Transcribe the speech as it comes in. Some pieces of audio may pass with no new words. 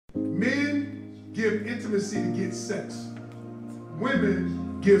give intimacy to get sex.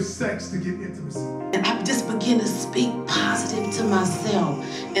 Women give sex to get intimacy. And I just begin to speak positive to myself.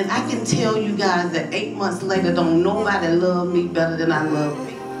 And I can tell you guys that 8 months later, don't nobody love me better than I love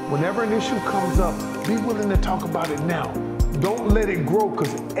me. Whenever an issue comes up, be willing to talk about it now. Don't let it grow,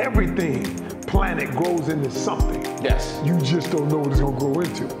 because everything planet grows into something. Yes. You just don't know what it's gonna grow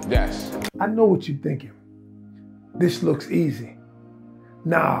into. Yes. I know what you're thinking. This looks easy.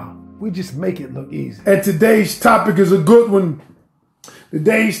 Nah, we just make it look easy. And today's topic is a good one.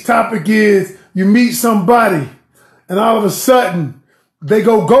 Today's topic is you meet somebody and all of a sudden they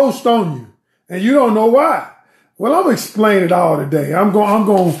go ghost on you and you don't know why. Well, I'm gonna explain it all today. I'm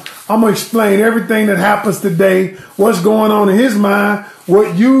gonna explain everything that happens today, what's going on in his mind,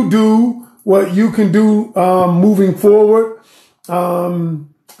 what you do, what you can do moving forward. And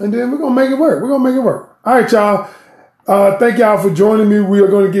then we're gonna make it work. We're gonna make it work. All right, y'all. Thank y'all for joining me. We are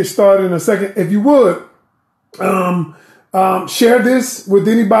going to get started in a second. If you would, share this with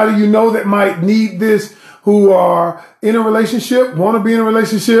anybody you know that might need this, who are in a relationship, want to be in a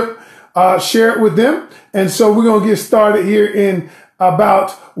relationship. Share it with them. And so we're going to get started here in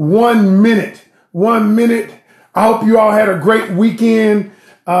about 1 minute. 1 minute. I hope you all had a great weekend.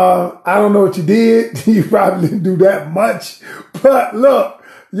 I don't know what you did. You probably didn't do that much. But look,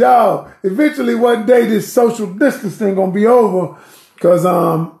 y'all, eventually one day this social distancing gonna be over, because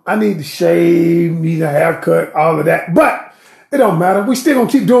I need to shave, need a haircut, all of that. But it don't matter. We still gonna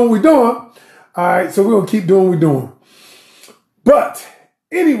keep doing what we're doing. All right, so we're gonna keep doing what we're doing. But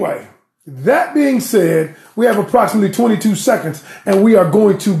anyway, that being said, we have approximately 22 seconds and we are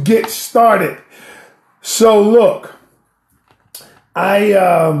going to get started. So look,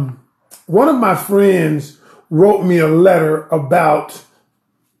 one of my friends wrote me a letter about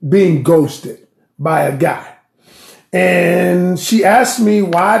being ghosted by a guy. And she asked me,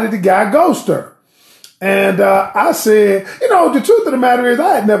 why did the guy ghost her? And I said, the truth of the matter is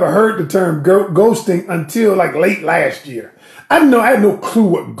I had never heard the term ghosting until like late last year. I had no clue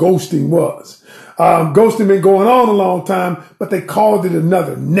what ghosting was. Ghosting been going on a long time, but they called it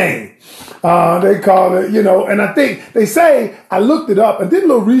another name. They call it, and I think they say, I looked it up and did a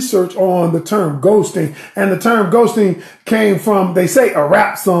little research on the term ghosting. And the term ghosting came from, they say, a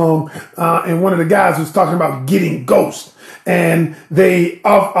rap song. And one of the guys was talking about getting ghost. And they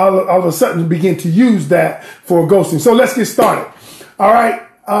all of a sudden begin to use that for ghosting. So let's get started. All right.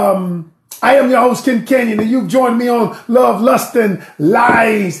 I am your host, Ken Canyon, and you've joined me on Love, Lust, and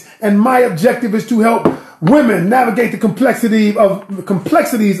Lies. And my objective is to help women navigate the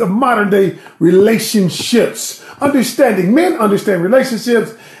complexities of modern day relationships. Men understand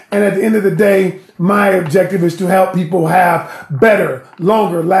relationships. And at the end of the day, my objective is to help people have better,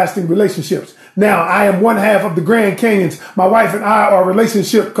 longer lasting relationships. Now, I am one half of the Grand Canyons. My wife and I are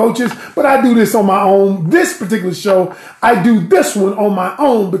relationship coaches, but I do this on my own. This particular show, I do this one on my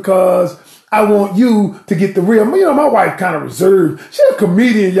own because I want you to get the real. My wife kind of reserved. She's a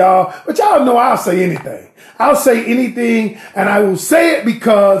comedian, y'all, but y'all know I'll say anything. I'll say anything, and I will say it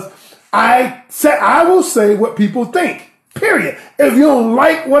because I will say what people think, period. If you don't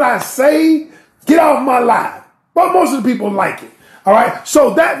like what I say, get off my live. But most of the people like it. All right.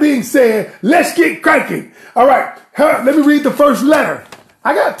 So that being said, let's get cranking. All right. Let me read the first letter.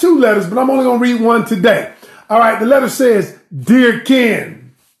 I got 2 letters, but I'm only going to read one today. All right. The letter says, Dear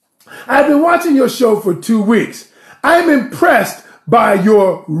Ken, I've been watching your show for 2 weeks. I'm impressed by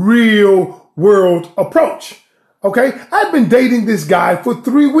your real world approach. Okay. I've been dating this guy for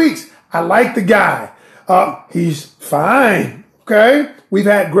 3 weeks. I like the guy. He's fine. Okay. We've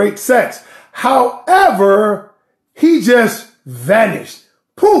had great sex. However, he just vanished.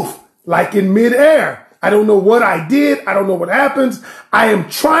 Poof, like in midair. I don't know what I did. I don't know what happens. I've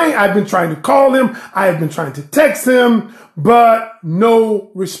been trying to call him. I have been trying to text him, but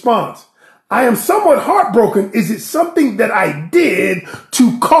no response. I am somewhat heartbroken. Is it something that I did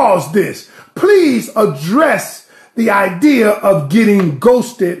to cause this? Please address the idea of getting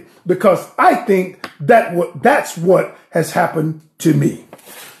ghosted, because I think that's what has happened to me.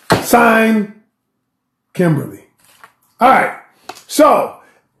 Signed, Kimberly. All right. So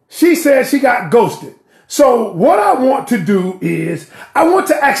she said she got ghosted. So what I want to do is I want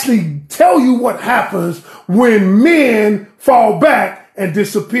to actually tell you what happens when men fall back and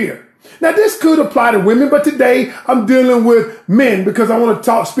disappear. Now, this could apply to women, but today I'm dealing with men because I want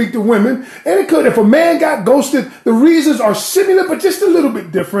to speak to women. And it could, if a man got ghosted, the reasons are similar, but just a little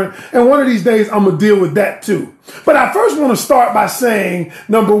bit different. And one of these days I'm going to deal with that too. But I first want to start by saying,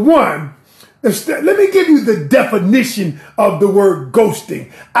 number one, let me give you the definition of the word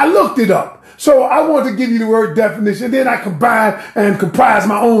ghosting. I looked it up. So I want to give you the word definition. Then I combine and comprise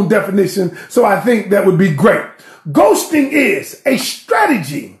my own definition. So I think that would be great. Ghosting is a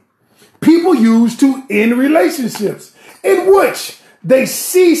strategy people use to end relationships in which they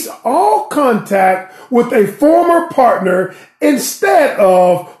cease all contact with a former partner instead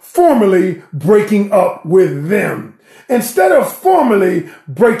of formally breaking up with them. Instead of formally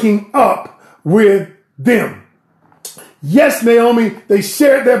breaking up with them. Yes, Naomi, they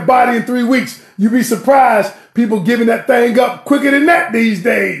shared their body in 3 weeks. You'd be surprised people giving that thing up quicker than that these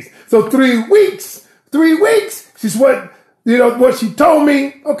days. So 3 weeks, she's what she told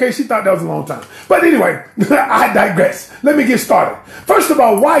me. Okay, she thought that was a long time. But anyway, I digress. Let me get started. First of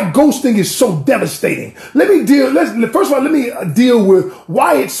all, why ghosting is so devastating. Let me deal with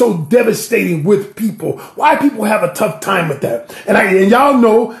why it's so devastating with people. Why people have a tough time with that. And y'all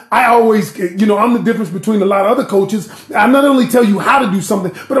know, I always, I'm the difference between a lot of other coaches. I not only tell you how to do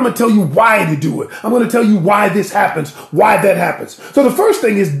something, but I'm going to tell you why to do it. I'm going to tell you why this happens, why that happens. So the first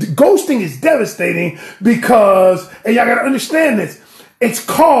thing is ghosting is devastating because, and y'all got to understand this, it's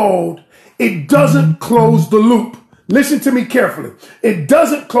called, it doesn't close the loop. Listen to me carefully. It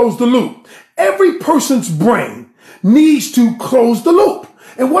doesn't close the loop. Every person's brain needs to close the loop.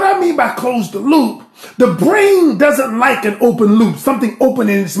 And what I mean by close the loop, the brain doesn't like an open loop, something open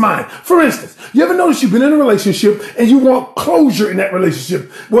in its mind. For instance, you ever notice you've been in a relationship and you want closure in that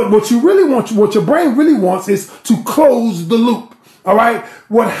relationship? What you really want, what your brain really wants is to close the loop. All right.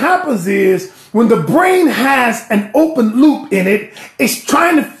 What happens is when the brain has an open loop in it, it's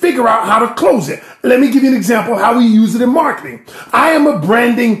trying to figure out how to close it. Let me give you an example of how we use it in marketing. I am a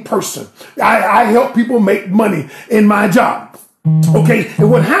branding person. I help people make money in my job. Okay. And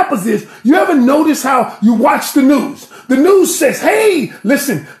what happens is, you ever notice how you watch the news? The news says, hey,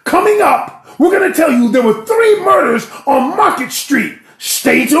 listen, coming up, we're going to tell you there were 3 murders on Market Street.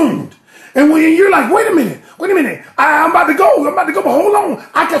 Stay tuned. And when you're like, wait a minute, I'm about to go, but hold on.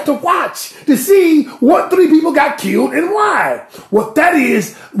 I got to watch to see what 3 people got killed and why. What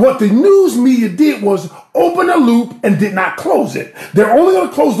the news media did was open a loop and did not close it. They're only going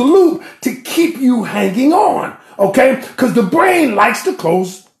to close the loop to keep you hanging on, okay? Because the brain likes to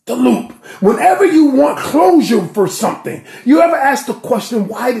close the loop. Whenever you want closure for something, you ever ask the question,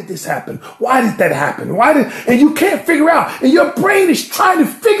 why did this happen? Why did that happen? And you can't figure out, and your brain is trying to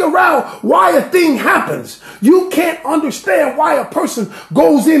figure out why a thing happens. You can't understand why a person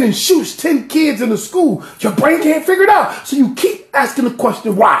goes in and shoots 10 kids in a school. Your brain can't figure it out. So you keep asking the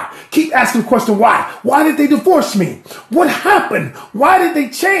question, why? Keep asking the question, why? Why did they divorce me? What happened? Why did they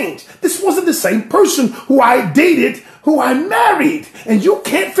change? This wasn't the same person who I dated, who I married, and you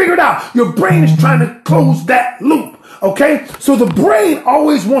can't figure it out. Your brain is trying to close that loop, okay? So the brain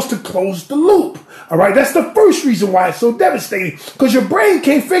always wants to close the loop, all right? That's the first reason why it's so devastating, because your brain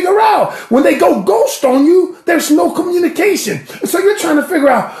can't figure out. When they go ghost on you, there's no communication. And so you're trying to figure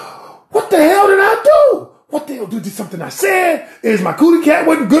out, what the hell did I do? What the hell did something I said? Is my cootie cat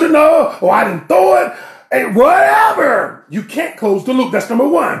wasn't good enough, or I didn't throw it? And whatever. You can't close the loop. That's number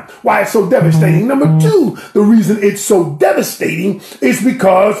 1. Why it's so devastating. Number 2, the reason it's so devastating is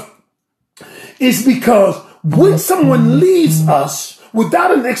because when someone leaves us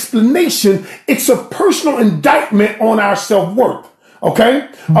without an explanation, it's a personal indictment on our self-worth. Okay?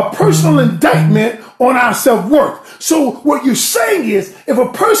 A personal indictment on our self-worth. So what you're saying is, if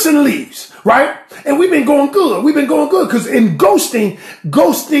a person leaves, right? And we've been going good because in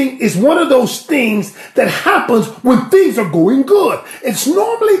ghosting is one of those things that happens when things are going good. It's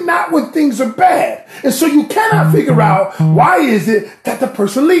normally not when things are bad. And so you cannot figure out, why is it that the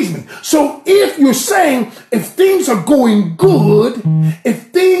person leaves me? So if you're saying, if things are going good and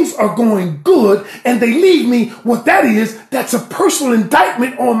they leave me, what that is, that's a personal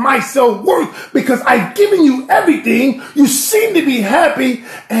indictment on my self-worth, because I've given you everything. You seem to be happy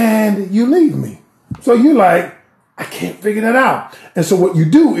and you leave me. So you're like, I can't figure that out. And so what you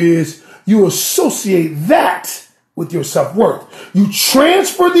do is you associate that with your self-worth. You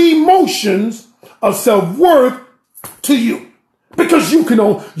transfer the emotions of self-worth to you, because you're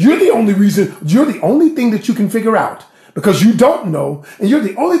the only thing that you can figure out, because you don't know, and you're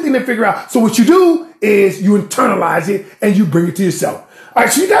the only thing to figure out. So what you do is you internalize it and you bring it to yourself. All right,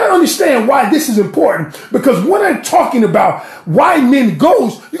 so you got to understand why this is important, because when I'm talking about why men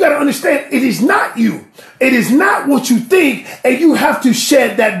ghost, you got to understand it is not you. It is not what you think, and you have to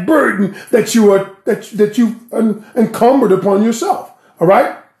shed that burden that you encumbered upon yourself. All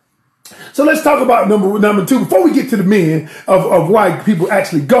right. So let's talk about number 2. Before we get to the men of why people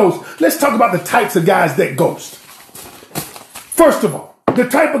actually ghost, let's talk about the types of guys that ghost. First of all, the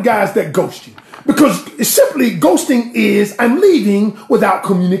type of guys that ghost you. Because simply ghosting is, I'm leaving without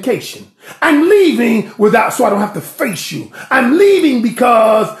communication. I'm leaving so I don't have to face you. I'm leaving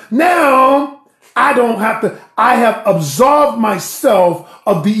because now I have absolved myself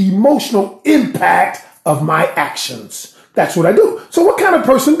of the emotional impact of my actions. That's what I do. So what kind of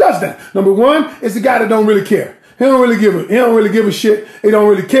person does that? Number one is the guy that don't really care. He don't really give a shit. He don't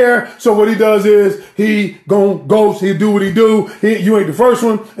really care. So what he does is he gon' ghost. He'll do what he do. You ain't the first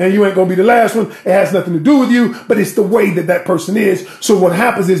one and you ain't gonna be the last one. It has nothing to do with you, but it's the way that person is. So what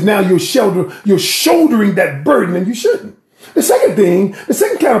happens is now you're shouldering that burden and you shouldn't. The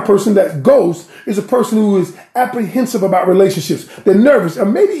second kind of person that ghosts is a person who is apprehensive about relationships. They're nervous or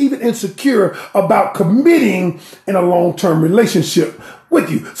maybe even insecure about committing in a long-term relationship with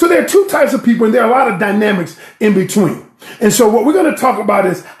you. So there are two types of people and there are a lot of dynamics in between. And so what we're going to talk about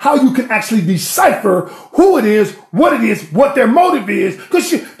is how you can actually decipher who it is, what their motive is. Because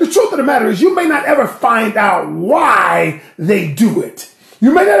the truth of the matter is you may not ever find out why they do it.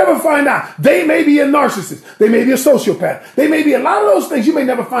 You may not ever find out. They may be a narcissist. They may be a sociopath. They may be a lot of those things you may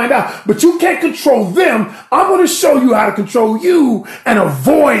never find out, but you can't control them. I'm going to show you how to control you and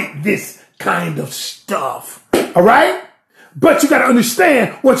avoid this kind of stuff. All right? But you got to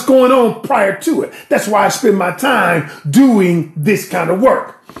understand what's going on prior to it. That's why I spend my time doing this kind of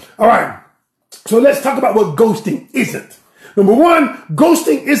work. All right. So let's talk about what ghosting isn't. Number one,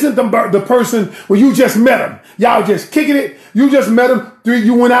 ghosting isn't the person where you just met them. Y'all just kicking it. You just met them.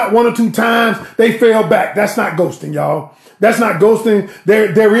 You went out 1 or 2 times. They fell back. That's not ghosting, y'all. That's not ghosting.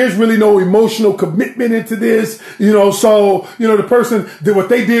 There is really no emotional commitment into this, so, the person did what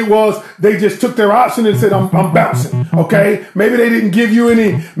they did was they just took their option and said, I'm bouncing. Okay. Maybe they didn't give you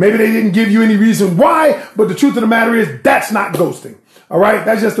any reason why, but the truth of the matter is that's not ghosting. All right.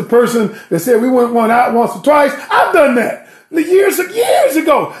 That's just the person that said we went out once or twice. I've done that. Years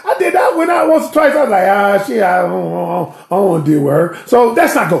ago, I did that. Went out once or twice. I was like, shit, I don't want to deal with her. So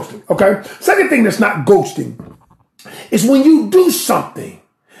that's not ghosting. Okay. Second thing that's not ghosting is when you do something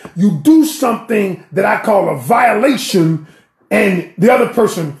that I call a violation and the other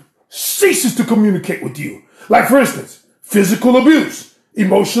person ceases to communicate with you. Like, for instance, physical abuse,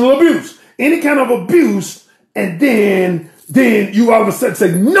 emotional abuse, any kind of abuse. And then you all of a sudden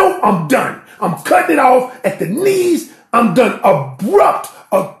say, no, I'm done. I'm cutting it off at the knees. I'm done. Abrupt,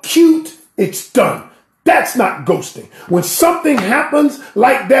 acute, it's done. That's not ghosting. When something happens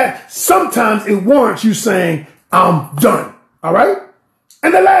like that, sometimes it warrants you saying, I'm done. All right?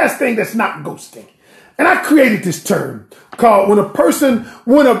 And the last thing that's not ghosting, and I created this term called when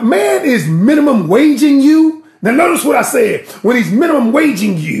a man is minimum waging you. Now notice what I said. When he's minimum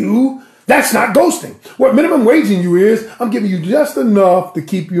waging you, that's not ghosting. What minimum waging you is, I'm giving you just enough to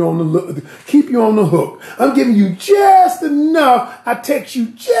keep you on the hook. I'm giving you just enough. I text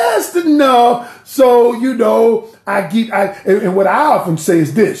you just enough. So, and what I often say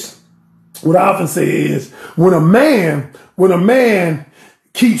is this. What I often say is when a man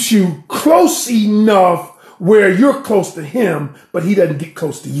keeps you close enough where you're close to him, but he doesn't get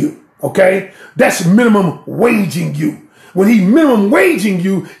close to you. Okay. That's minimum waging you. When he's minimum waging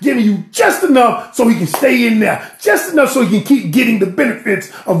you, giving you just enough so he can stay in there, just enough so he can keep getting the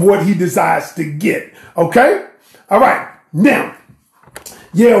benefits of what he desires to get. Okay? All right. Now,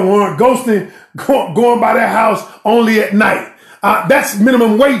 Warren, ghosting, going by their house only at night. That's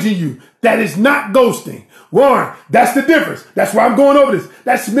minimum waging you. That is not ghosting. Warren, that's the difference. That's why I'm going over this.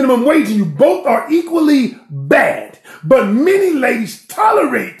 That's minimum waging you. Both are equally bad. But many ladies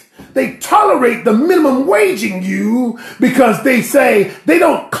tolerate the minimum waging you because they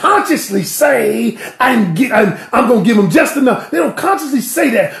don't consciously say, I'm going to give them just enough. They don't consciously say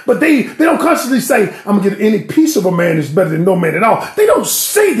that, but they don't consciously say, I'm going to get any piece of a man is better than no man at all. They don't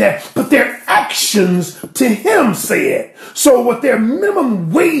say that, but their actions to him say it. So what they're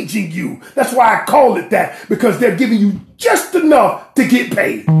minimum waging you, that's why I call it that, because they're giving you just enough to get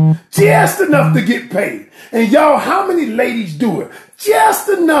paid. Just enough to get paid. And y'all, how many ladies do it? Just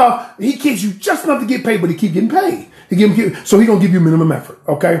enough. He gives you just enough to get paid, but he keep getting paid. So he gonna give you minimum effort,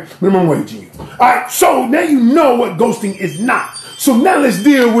 okay? Minimum waging you. All right, so now you know what ghosting is not. So now let's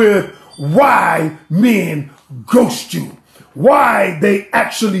deal with why men ghost you. Why they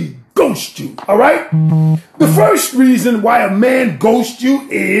actually ghost you, all right? The first reason why a man ghosts you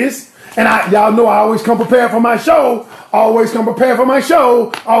is, and y'all know I always come prepared for my show.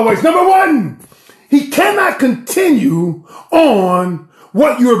 Number one, he cannot continue on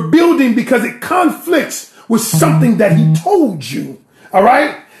what you're building because it conflicts with something that he told you. All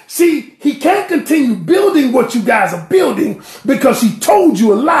right. See, he can't continue building what you guys are building because he told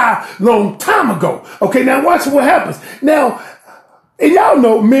you a lie long time ago. Okay. Now watch what happens. Now, And y'all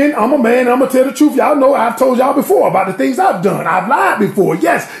know, men, I'm a man, I'm going to tell the truth. Y'all know I've told y'all before about the things I've done. I've lied before.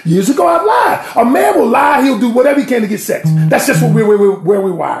 Yes, years ago I've lied. A man will lie. He'll do whatever he can to get sex. That's just where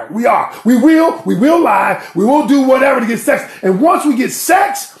we're wired. We are. We will lie. We will do whatever to get sex. And once we get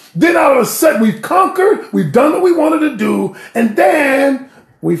sex, then all of a sudden we've conquered. We've done what we wanted to do. And then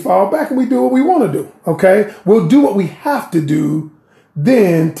we fall back and we do what we want to do. Okay? We'll do what we have to do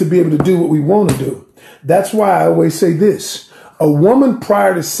then to be able to do what we want to do. That's why I always say this. A woman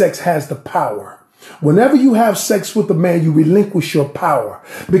prior to sex has the power. Whenever you have sex with a man, you relinquish your power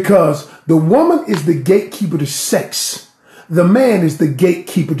because the woman is the gatekeeper to sex. The man is the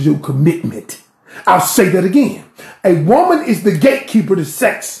gatekeeper to commitment. I'll say that again. A woman is the gatekeeper to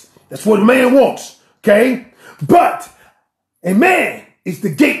sex. That's what a man wants. Okay. But a man is the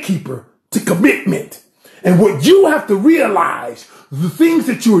gatekeeper to commitment. And what you have to realize, the things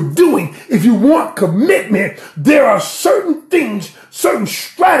that you're doing, if you want commitment, there are certain things, certain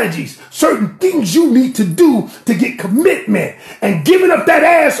strategies, certain things you need to do to get commitment. And giving up that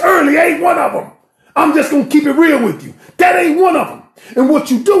ass early ain't one of them. I'm just going to keep it real with you. That ain't one of them. And what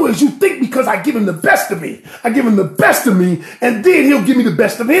you do is you think because I give him the best of me, I give him the best of me, and then he'll give me the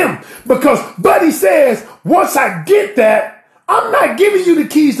best of him. Because Buddy says, once I get that, I'm not giving you the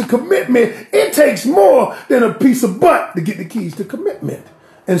keys to commitment. It takes more than a piece of butt to get the keys to commitment.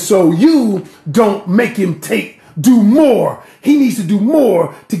 And so you don't make him do more. He needs to do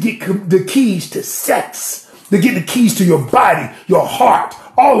more to get the keys to sex, to get the keys to your body, your heart,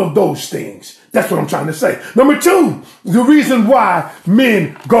 all of those things. That's what I'm trying to say. Number two, the reason why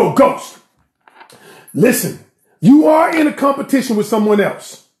men go ghost. Listen, you are in a competition with someone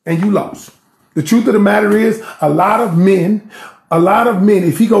else and you lost. The truth of the matter is a lot of men,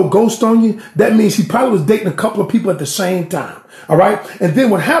 if he go ghost on you, that means he probably was dating a couple of people at the same time. All right. And then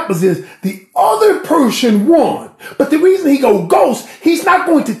what happens is the other person won. But the reason he go ghost, he's not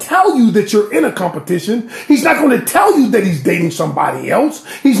going to tell you that you're in a competition. He's not going to tell you that he's dating somebody else.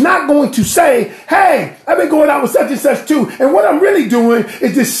 He's not going to say, hey, I've been going out with such and such too. And what I'm really doing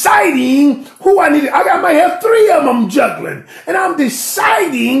is deciding who I need. I might have 3 of them juggling. And I'm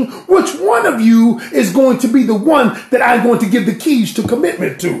deciding which one of you is going to be the one that I'm going to give the keys to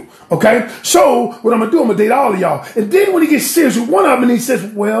commitment to. Okay. So what I'm going to do, I'm going to date all of y'all. And then when he gets serious with one of them and he says,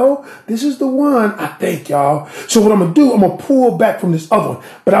 well, this is the one, I think, y'all. So what I'm going to do, I'm going to pull back from this other one.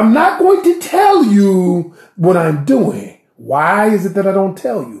 But I'm not going to tell you what I'm doing. Why is it that I don't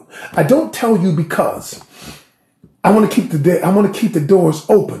tell you? I don't tell you because I want to keep the doors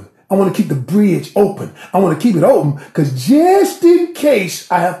open. I want to keep the bridge open. I want to keep it open because just in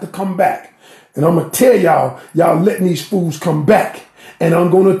case I have to come back. And I'm going to tell y'all letting these fools come back. And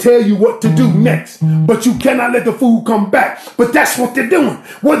I'm going to tell you what to do next. But you cannot let the fool come back. But that's what they're doing.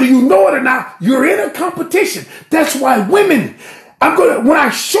 Whether you know it or not, you're in a competition. That's why women, when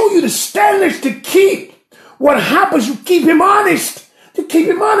I show you the standards to keep, what happens, you keep him honest. You keep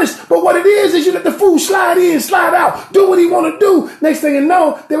him honest. But what it is you let the fool slide in, slide out, do what he want to do. Next thing you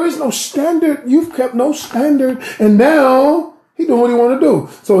know, there is no standard. You've kept no standard. And now he doing what he want to do.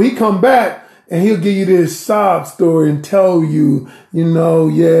 So he come back. And he'll give you this sob story and tell you, my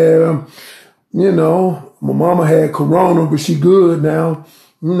mama had corona, but she good now.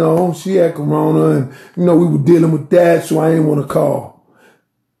 She had corona and, we were dealing with that, so I ain't want to call.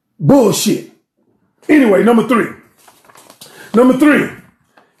 Bullshit. Anyway, number three,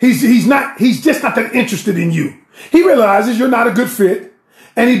 he's just not that interested in you. He realizes you're not a good fit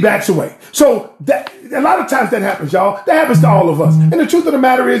and he backs away. So a lot of times that happens, y'all. That happens to all of us. And the truth of the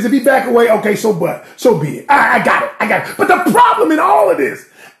matter is, if he back away, okay, so be it. I got it. But the problem in all of this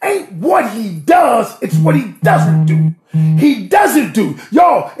ain't what he does, it's what he doesn't do. He doesn't do.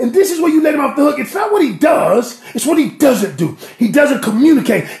 Y'all, and this is where you let him off the hook. It's not what he does, it's what he doesn't do. He doesn't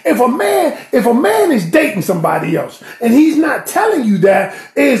communicate. If a man is dating somebody else and he's not telling you that,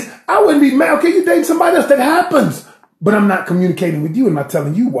 I wouldn't be mad. Okay, you dating somebody else, that happens. But I'm not communicating with you and not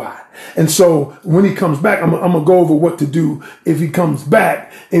telling you why. And so when he comes back, I'm going to go over what to do if he comes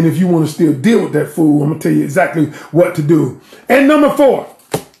back. And if you want to still deal with that fool, I'm going to tell you exactly what to do. And number 4,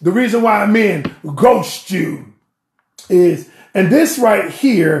 the reason why men ghost you is, and this right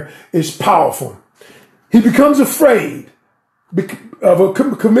here is powerful. He becomes afraid of a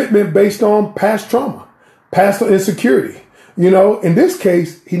commitment based on past trauma, past insecurity. In this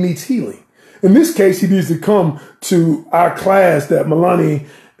case, he needs healing. In this case, he needs to come to our class that Milani,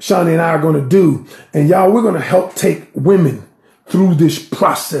 Shani, and I are going to do. And y'all, we're going to help take women through this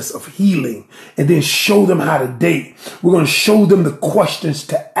process of healing and then show them how to date. We're going to show them the questions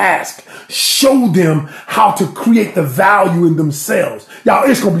to ask, show them how to create the value in themselves. Y'all,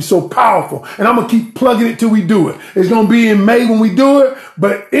 it's going to be so powerful. And I'm going to keep plugging it till we do it. It's going to be in May when we do it,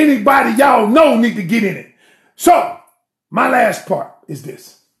 but anybody y'all know need to get in it. So my last part is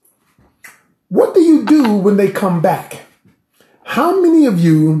this. What do you do when they come back? How many of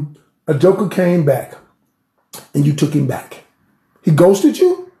you, a joker came back and you took him back? He ghosted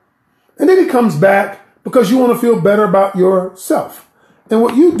you, and then he comes back because you want to feel better about yourself. And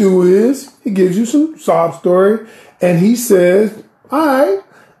what you do is he gives you some sob story, and he says, "All right,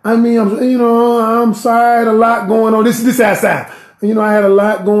 I'm sorry, I had a lot going on. This time. I had a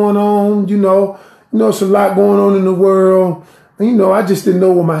lot going on. It's a lot going on in the world. And, I just didn't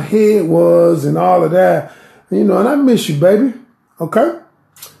know where my head was and all of that. And I miss you, baby. Okay?"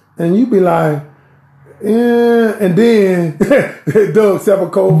 And you be like, yeah, and then Doug, several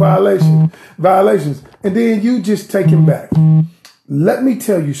code violations, and then you just take him back. Let me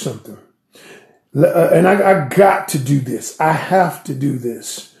tell you something, and I got to do this. I have to do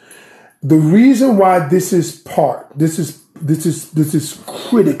this. The reason why this is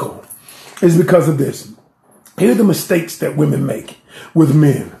critical is because of this. Here are the mistakes that women make with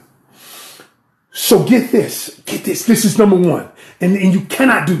men. So get this. This is number one, and you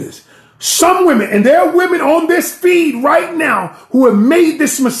cannot do this. Some women, and there are women on this feed right now who have made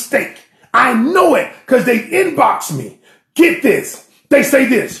this mistake. I know it because they inbox me. Get this. They say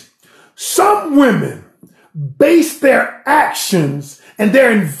this. Some women base their actions and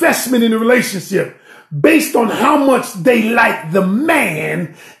their investment in a relationship based on how much they like the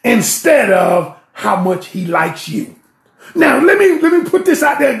man instead of how much he likes you. Now, let me put this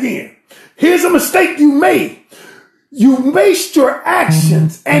out there again. Here's a mistake you made. You based your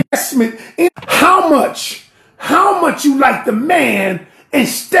actions and investment in how much you like the man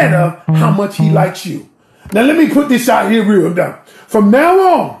instead of how much he likes you. Now, let me put this out here real down. From now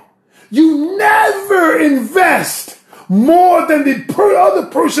on, you never invest more than the other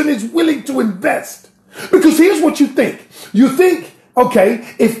person is willing to invest. Because here's what you think. You think,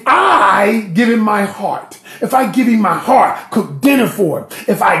 okay, if I give him my heart, cook dinner for him,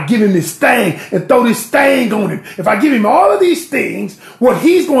 if I give him this thing and throw this thing on him, if I give him all of these things, what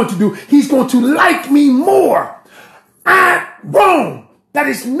he's going to do, he's going to like me more. I'm wrong. That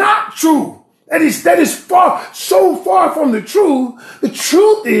is not true. That is so far from the truth. The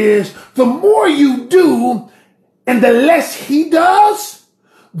truth is, the more you do and the less he does,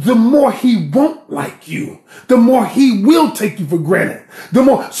 the more he won't like you, the more he will take you for granted.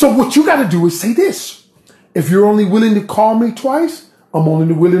 So what you got to do is say this. If you're only willing to call me twice, I'm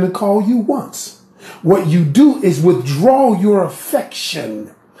only willing to call you once. What you do is withdraw your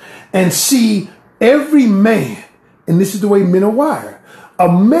affection and see every man, and this is the way men are wired. A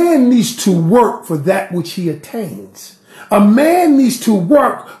man needs to work for that which he attains. A man needs to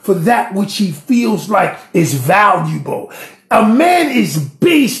work for that which he feels like is valuable. A man is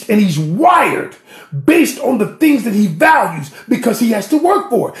based and he's wired based on the things that he values because he has to work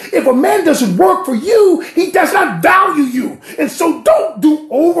for it. If a man doesn't work for you, he does not value you. And so don't do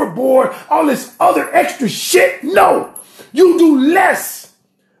overboard all this other extra shit. No, you do less.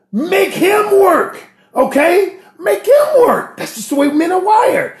 Make him work. Okay? Make him work. That's just the way men are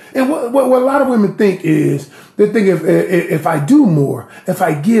wired. And what a lot of women think is, they think if I do more, if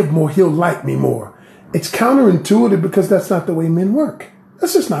I give more, he'll like me more. It's counterintuitive because that's not the way men work.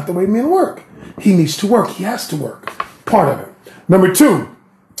 That's just not the way men work. He needs to work. He has to work. Part of it. Number two,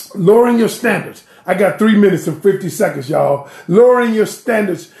 lowering your standards. I got 3 minutes and 50 seconds, y'all. Lowering your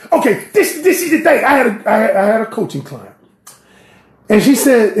standards. Okay, this is the thing. I had a coaching client. And she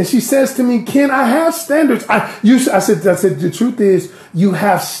says to me, "Ken, I have standards." I said, the truth is, you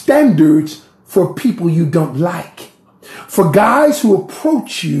have standards for people you don't like. For guys who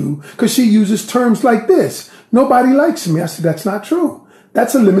approach you, because she uses terms like this, "Nobody likes me." I said, that's not true.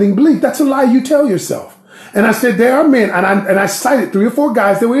 That's a limiting belief. That's a lie you tell yourself. And I said, there are men, and I cited 3 or 4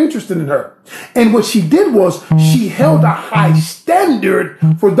 guys that were interested in her. And what she did was she held a high standard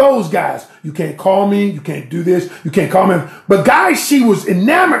for those guys. You can't call me. You can't do this. You can't call me. But guys she was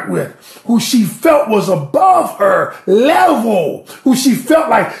enamored with, who she felt was above her level, who she felt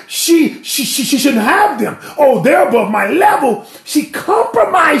like she shouldn't have them. Oh, they're above my level. She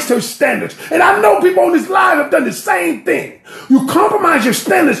compromised her standards. And I know people on this line have done the same thing. You compromise your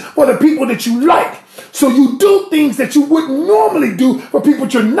standards for the people that you like. So you do things that you wouldn't normally do for people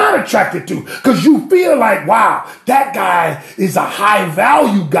that you're not attracted to, because you feel like, wow, that guy is a high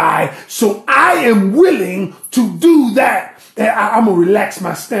value guy, so I am willing to do that. I'm going to relax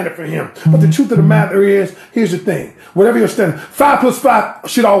my standard for him. But the truth of the matter is, here's the thing. Whatever your standard, 5 plus 5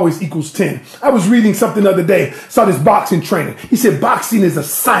 should always equals 10. I was reading something the other day, saw this boxing trainer. He said boxing is a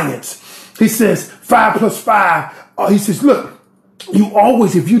science. He says 5 plus 5. He says, look, you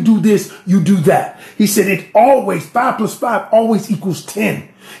always, if you do this, you do that. He said it always, 5 plus 5 always equals 10.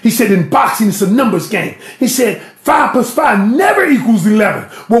 He said in boxing, it's a numbers game. He said 5 plus 5 never equals 11.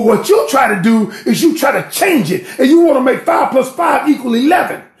 Well, what you try to do is you try to change it, and you want to make 5 plus 5 equal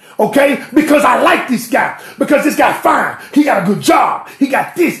 11. Okay? Because I like this guy. Because this guy fine. He got a good job. He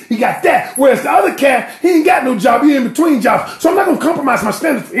got this. He got that. Whereas the other cat, he ain't got no job. He in between jobs. So I'm not going to compromise my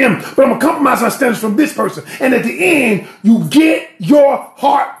standards for him, but I'm going to compromise my standards from this person. And at the end, you get your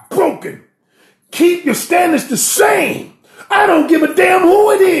heart broken. Keep your standards the same. I don't give a damn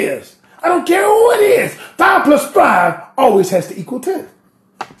who it is. I don't care who it is. 5 plus 5 always has to equal 10.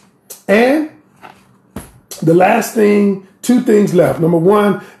 And the last thing, 2 things left.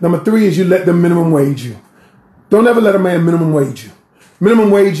 Number 3 is you let them minimum wage you. Don't ever let a man minimum wage you.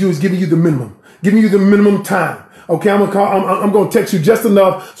 Minimum wage you is giving you the minimum, giving you the minimum time. Okay, I'm gonna text you just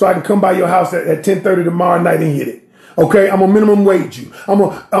enough so I can come by your house at 10:30 tomorrow night and hit it. Okay, I'm gonna minimum wage you. I'm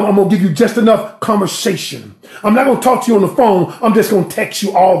gonna give you just enough conversation. I'm not gonna talk to you on the phone. I'm just gonna text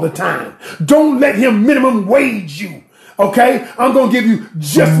you all the time. Don't let him minimum wage you. Okay, I'm gonna give you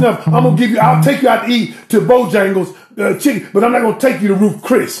just enough. I'll take you out to eat to Bojangles chicken, but I'm not gonna take you to Ruth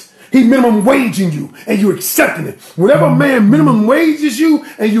Chris. He minimum waging you and you accepting it. Whenever a man minimum wages you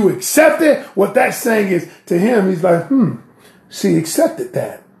and you accept it, what that's saying is to him, he's like, she accepted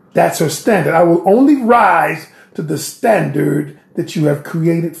that. That's her standard. I will only rise to the standard that you have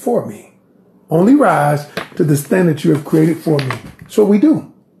created for me. Only rise to the standard you have created for me. That's what we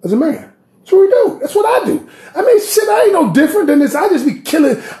do as a man. That's what we do. That's what I do. I mean, shit, I ain't no different than this. I just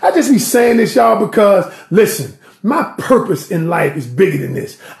be saying this, y'all, because listen, my purpose in life is bigger than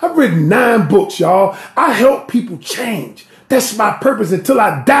this. I've written 9 books, y'all. I help people change. That's my purpose. Until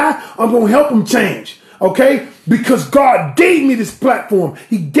I die, I'm going to help them change. Okay? Because God gave me this platform.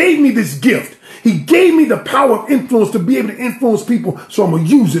 He gave me this gift. He gave me the power of influence to be able to influence people. So I'm going to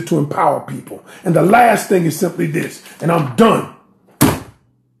use it to empower people. And the last thing is simply this, and I'm done.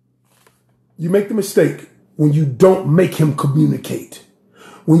 You make the mistake when you don't make him communicate.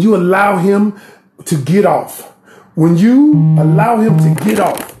 When you allow him to get off. When you allow him to get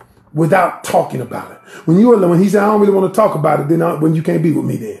off without talking about it. When he said, I don't really want to talk about it, then when you can't be with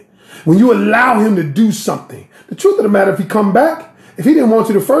me then. When you allow him to do something. The truth of the matter, if he come back, if he didn't want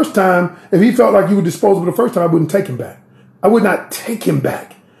you the first time, if he felt like you were disposable the first time, I wouldn't take him back. I would not take him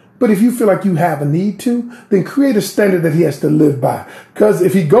back. But if you feel like you have a need to, then create a standard that he has to live by. Because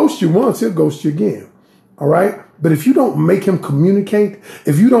if he ghosts you once, he'll ghost you again. All right? But if you don't make him communicate,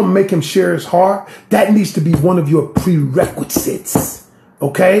 if you don't make him share his heart, that needs to be one of your prerequisites.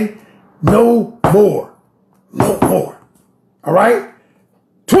 Okay? No more. No more. All right?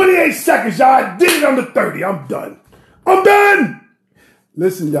 28 seconds, y'all. I did it under 30. I'm done. I'm done.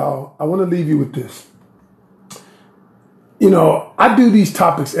 Listen, y'all, I want to leave you with this. You know, I do these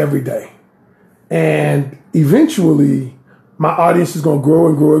topics every day. And eventually, my audience is going to grow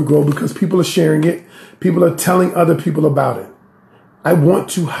and grow and grow because people are sharing it. People are telling other people about it. I want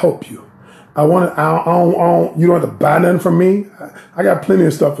to help you. You don't have to buy nothing from me. I got plenty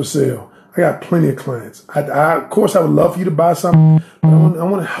of stuff for sale. I got plenty of clients. Of course, I would love for you to buy something, but I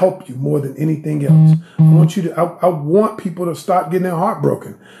want to help you more than anything else. I want people to stop getting their heart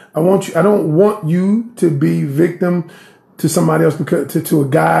broken. I don't want you to be victim to somebody else to a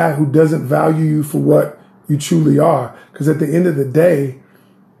guy who doesn't value you for what you truly are. Because at the end of the day,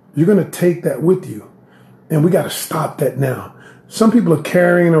 you're going to take that with you. And we got to stop that now. Some people are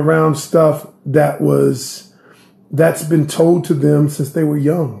carrying around stuff that's been told to them since they were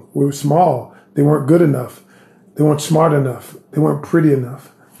young. We were small. They weren't good enough. They weren't smart enough. They weren't pretty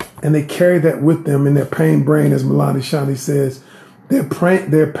enough. And they carry that with them in their pain brain, as Milani Shani says. Their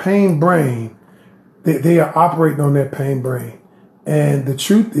pain brain, they are operating on their pain brain. And the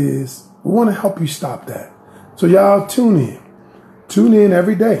truth is, we want to help you stop that. So y'all tune in. Tune in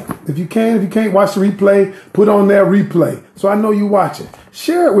every day. If you can't watch the replay, put on their replay. So I know you watching.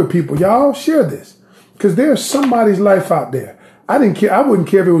 Share it with people, y'all. Share this. Because there's somebody's life out there. I wouldn't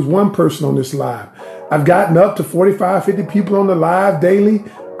care if it was one person on this live. I've gotten up to 45, 50 people on the live daily.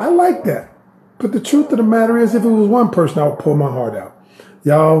 I like that. But the truth of the matter is, if it was one person, I would pour my heart out.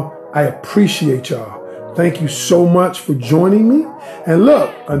 Y'all, I appreciate y'all. Thank you so much for joining me. And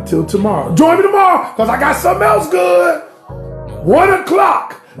look, until tomorrow. Join me tomorrow, because I got something else good. 1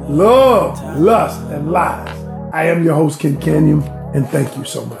 o'clock. Love, lust, and lies. I am your host, Ken Canyon, and thank you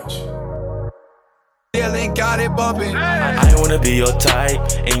so much. Yelling, got it bumping. I wanna be your type,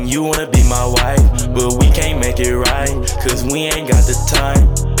 and you wanna be my wife, but we can't make it right, cause we ain't got the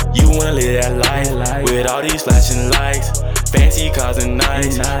time. You wanna live that life, with all these flashing lights, fancy cars and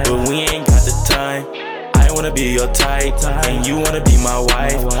nights, but we ain't got the time. I wanna be your type, and you wanna be my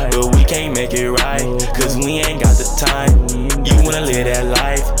wife, but we can't make it right, cause we ain't got the time. You wanna live that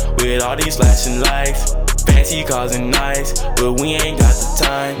life, with all these flashing lights, fancy cars and nights, but we ain't got the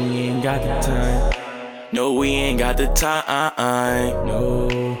time. We ain't got the time. No, we ain't got the time. No,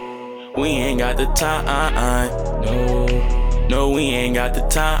 we ain't got the time. No, we ain't got the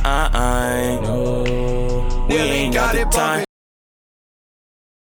time. No, we ain't got the time.